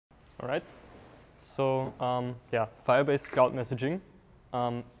All right. So yeah, Firebase cloud messaging.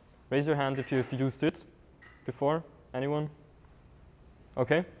 Raise your hand if you've used it before. Anyone?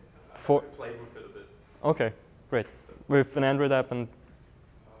 Okay. I've played with it a bit. Okay, great. With an Android app and.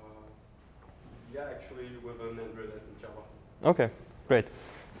 Yeah, actually with an Android app in Java. Okay, great.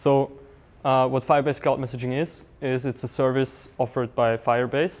 So what Firebase cloud messaging is it's a service offered by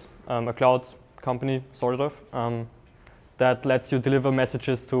Firebase, a cloud company sort of, that lets you deliver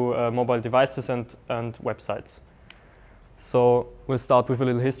messages to mobile devices and websites. So we'll start with a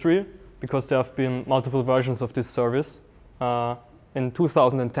little history, because there have been multiple versions of this service. In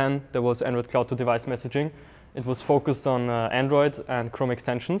 2010, there was Android Cloud to Device messaging. It was focused on Android and Chrome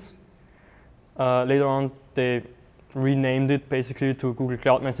extensions. Later on, they renamed it basically to Google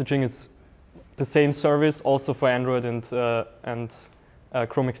Cloud Messaging. It's the same service also for Android and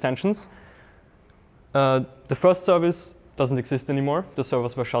Chrome extensions. The first service doesn't exist anymore. The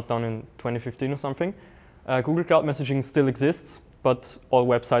servers were shut down in 2015 or something. Google Cloud Messaging still exists, but all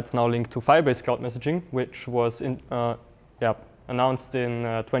websites now link to Firebase Cloud Messaging, which was announced in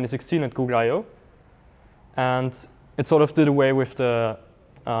 2016 at Google I/O. And it sort of did away with the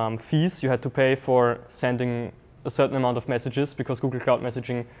fees you had to pay for sending a certain amount of messages, because Google Cloud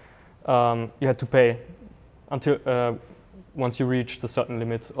Messaging, you had to pay until once you reached a certain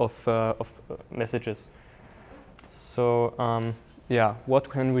limit of messages. So yeah, what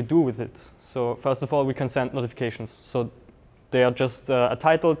can we do with it? So first of all, we can send notifications. So they are just a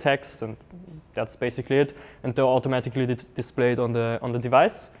title, text, and that's basically it. And they're automatically displayed on the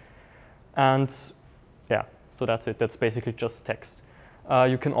device. And yeah, so that's it. That's basically just text.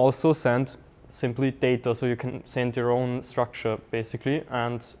 You can also send simply data, so you can send your own structure basically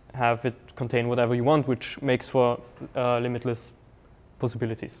and have it contain whatever you want, which makes for limitless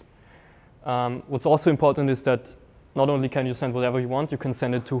possibilities. What's also important is that not only can you send whatever you want, you can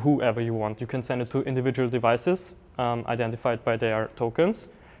send it to whoever you want. You can send it to individual devices identified by their tokens.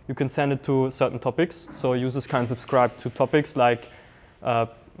 You can send it to certain topics, so users can subscribe to topics like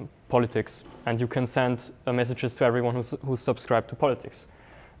politics, and you can send messages to everyone who's subscribed to politics.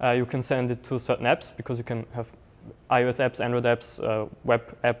 You can send it to certain apps, because you can have iOS apps, Android apps,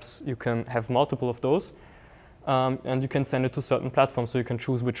 web apps. You can have multiple of those. And you can send it to certain platforms, so you can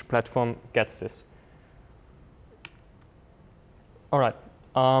choose which platform gets this. All right.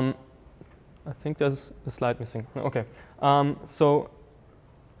 I think there's a slide missing. Okay. So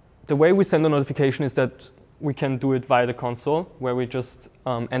the way we send a notification is that we can do it via the console, where we just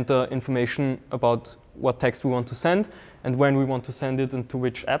enter information about what text we want to send and when we want to send it and to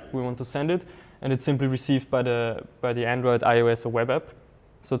which app we want to send it. And it's simply received by the Android, iOS, or web app.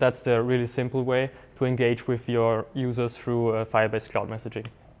 So that's the really simple way to engage with your users through Firebase Cloud Messaging.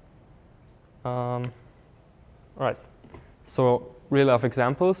 All right. So real life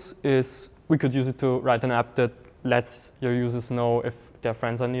examples is we could use it to write an app that lets your users know if their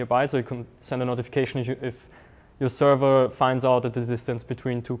friends are nearby. So you can send a notification if your server finds out that the distance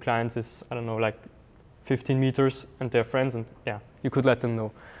between two clients is, I don't know, like 15 meters and they're friends, and yeah, you could let them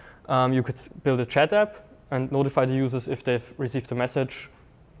know. You could build a chat app and notify the users if they've received a message.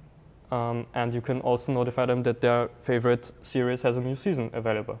 And you can also notify them that their favorite series has a new season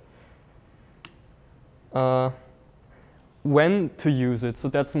available. When to use it, so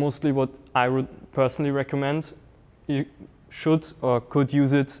that's mostly what I would personally recommend. You should or could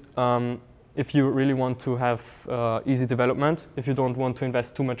use it if you really want to have easy development, if you don't want to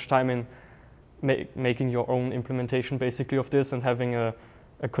invest too much time in making your own implementation basically of this and having a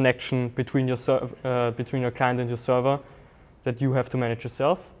connection between your client and your server that you have to manage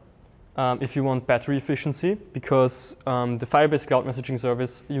yourself. If you want battery efficiency, because the Firebase Cloud Messaging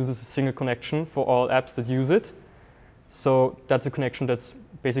service uses a single connection for all apps that use it. So that's a connection that's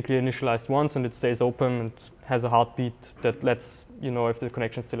basically initialized once, and it stays open and has a heartbeat that lets you know if the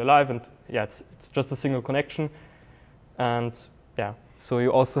connection is still alive. And yeah, it's just a single connection. And yeah, so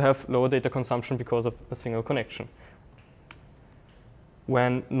you also have lower data consumption because of a single connection.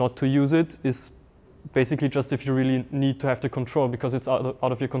 When not to use it is basically just if you really need to have the control, because it's out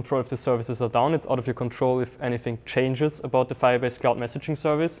of your control if the services are down. It's out of your control if anything changes about the Firebase Cloud Messaging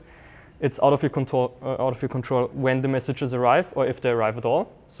service. It's out of your control when the messages arrive or if they arrive at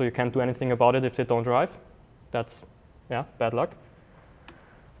all. So you can't do anything about it if they don't arrive. That's, yeah, bad luck.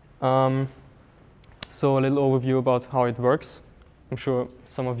 So a little overview about how it works. I'm sure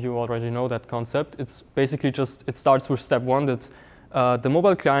some of you already know that concept. It's basically just, it starts with step one, that the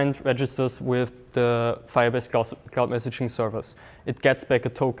mobile client registers with the Firebase Cloud Messaging servers. It gets back a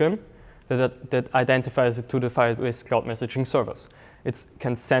token that identifies it to the Firebase Cloud Messaging servers. It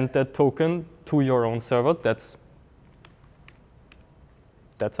can send that token to your own server. That's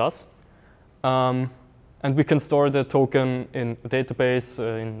that's us. And we can store the token in a database,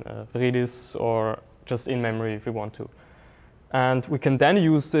 in Redis, or just in memory if we want to. And we can then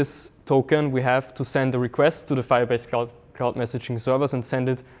use this token we have to send a request to the Firebase cloud messaging servers and send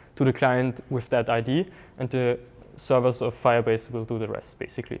it to the client with that ID. And the servers of Firebase will do the rest,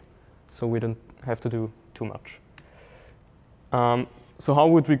 basically. So we don't have to do too much. So how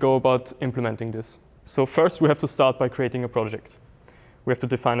would we go about implementing this? So first, we have to start by creating a project. We have to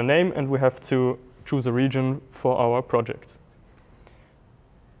define a name, and we have to choose a region for our project.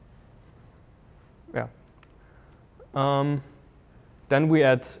 Yeah. Then we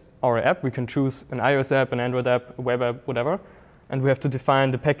add our app. We can choose an iOS app, an Android app, a web app, whatever. And we have to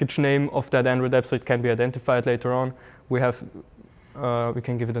define the package name of that Android app so it can be identified later on. We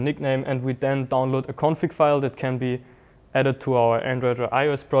can give it a nickname, and we then download a config file that can be added to our Android or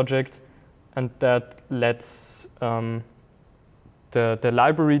iOS project, and that lets the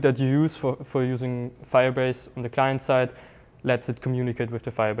library that you use for using Firebase on the client side lets it communicate with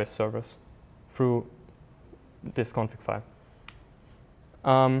the Firebase servers through this config file.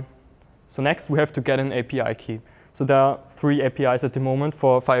 So next, we have to get an API key. So there are 3 APIs at the moment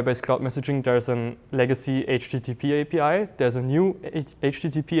for Firebase Cloud Messaging. There's a legacy HTTP API, there's a new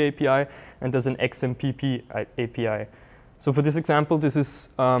HTTP API, and there's an XMPP API. So for this example, this is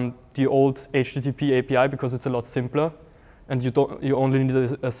the old HTTP API because it's a lot simpler, and you only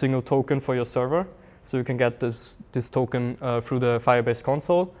need a single token for your server. So you can get this token through the Firebase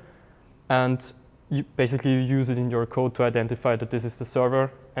console, and you basically use it in your code to identify that this is the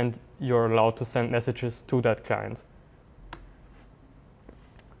server, and you're allowed to send messages to that client.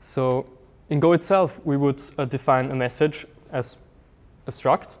 So in Go itself, we would define a message as a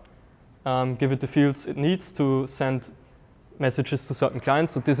struct, give it the fields it needs to send messages to certain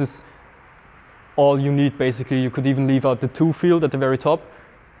clients. So this is all you need, basically. You could even leave out the to field at the very top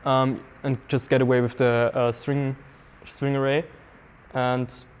and just get away with the string array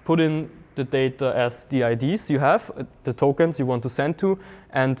and put in the data as the IDs you have, the tokens you want to send to,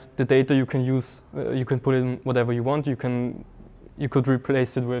 and the data you can use. You can put in whatever you want. You could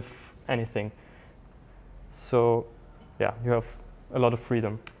replace it with anything. So yeah, you have a lot of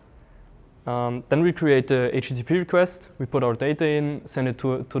freedom. Then we create the HTTP request. We put our data in, send it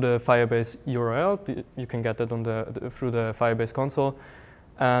to the Firebase URL. You can get that through the Firebase console.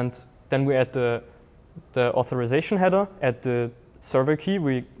 And then we add the authorization header, add the server key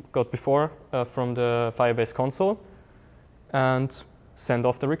we got before from the Firebase console, and send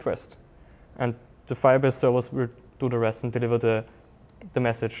off the request. And the Firebase servers will do the rest and deliver the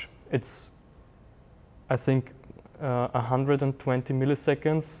message. It's, I think, 120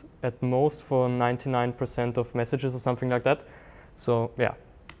 milliseconds at most for 99% of messages or something like that. So yeah.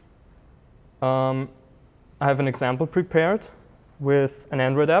 I have an example prepared with an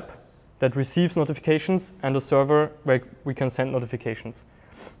Android app that receives notifications and a server where we can send notifications.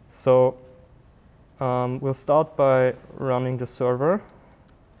 So we'll start by running the server.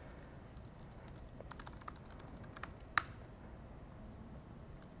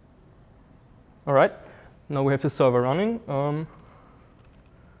 All right, now we have the server running.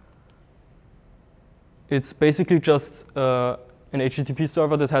 It's basically just an HTTP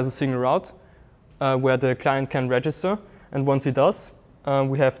server that has a single route where the client can register. And once he does,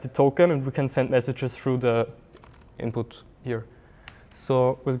 we have the token, and we can send messages through the input here.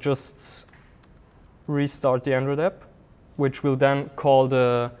 So we'll just restart the Android app, which will then call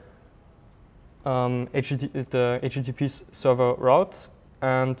the HTTP server route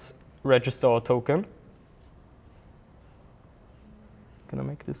and register our token. Can I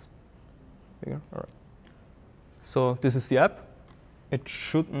make this bigger? All right. So this is the app. It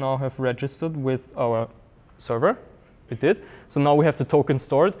should now have registered with our server. It did. So now we have the token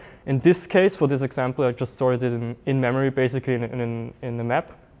stored. In this case, for this example, I just stored it in memory, basically in the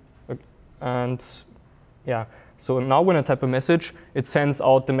map. And yeah, so now when I type a message, it sends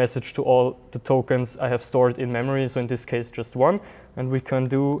out the message to all the tokens I have stored in memory. So in this case, just one. And we can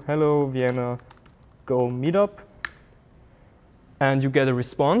do hello Vienna.go meetup. And you get a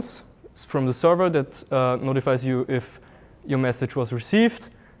response from the server that notifies you if your message was received,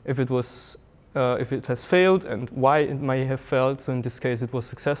 if it has failed, and why it may have failed. So in this case, it was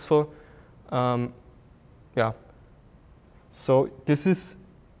successful. Yeah. So this is,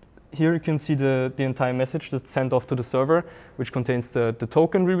 here you can see the entire message that's sent off to the server, which contains the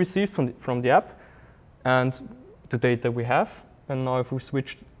token we received from the app and the data we have. And now if we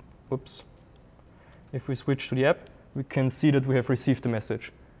switch, if we switch to the app, we can see that we have received the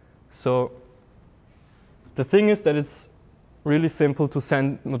message. So the thing is that it's really simple to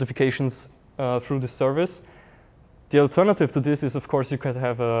send notifications through the service. The alternative to this is, of course, you could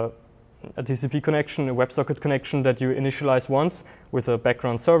have a TCP connection, a WebSocket connection that you initialize once with a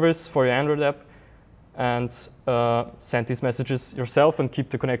background service for your Android app, and send these messages yourself and keep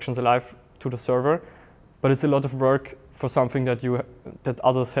the connections alive to the server. But it's a lot of work for something that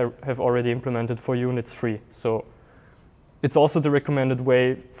others have already implemented for you, and it's free. So it's also the recommended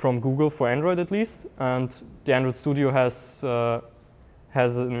way from Google for Android, at least. And the Android Studio has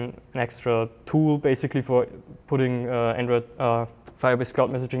an extra tool basically for putting Android Firebase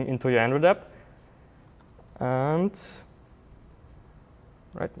Cloud Messaging into your Android app. And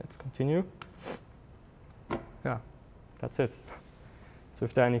right, let's continue. Yeah, that's it. So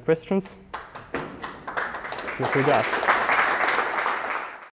if there are any questions, feel free to ask.